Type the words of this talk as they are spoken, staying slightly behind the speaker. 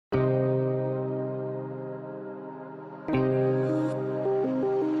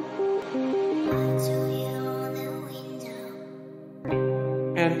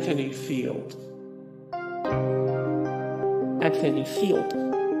Anthony Field. Anthony Field.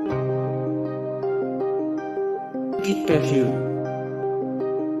 Pete Bethune.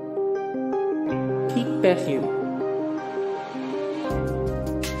 Pete Bethune.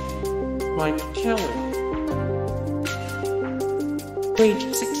 Mike Kelly.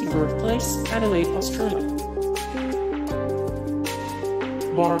 Age 60, birthplace Adelaide, Australia.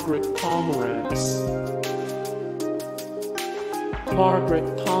 Margaret Pomeranz. Margaret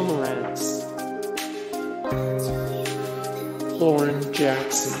Pomeranz. Lauren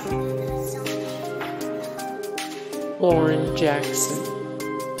Jackson. Lauren Jackson.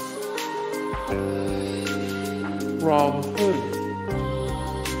 Rob Hood.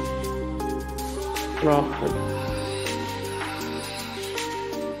 Rob Hood.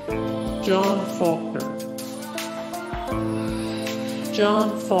 John Faulkner.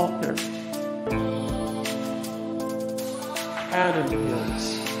 John Faulkner. Adam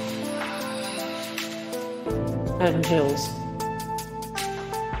Hills. Adam Hills.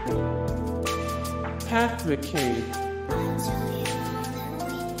 Pat McCabe.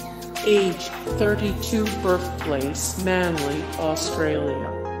 Age 32, birthplace Manly, Australia.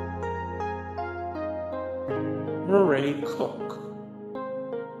 Murray Cook.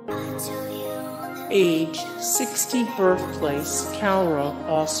 Age 60, birthplace Cowra,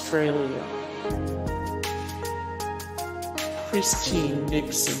 Australia. Christine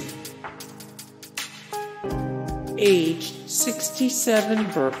Nixon. Age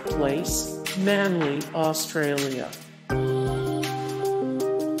 67, birthplace Manly, Australia.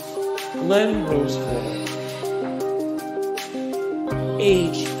 Glenn Rosewall.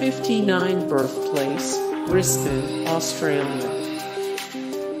 Age 59, birthplace Brisbane, Australia.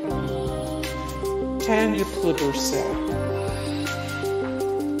 Tanya Plibersek.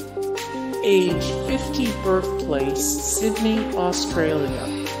 Age 50, birthplace Sydney, Australia.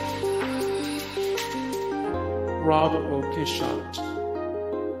 Rob Okishant.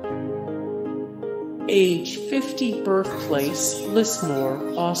 Age 50, birthplace Lismore,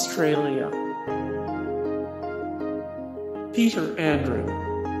 Australia. Peter Andrew.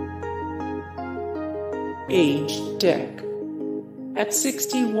 Age Dec. At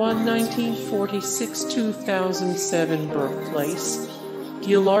 61, 1946-2007, birthplace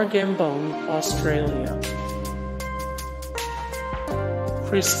Gillargambone, Australia.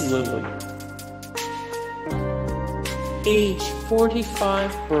 Chris Lilly. Age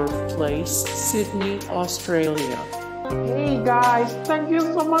 45, birthplace Sydney, Australia. Hey guys, thank you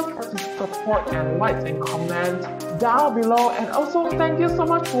so much for the support and likes and comments down below, and also thank you so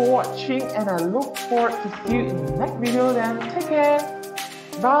much for watching, and I look forward to see you in the next video. Then take care,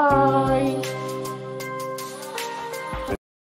 bye.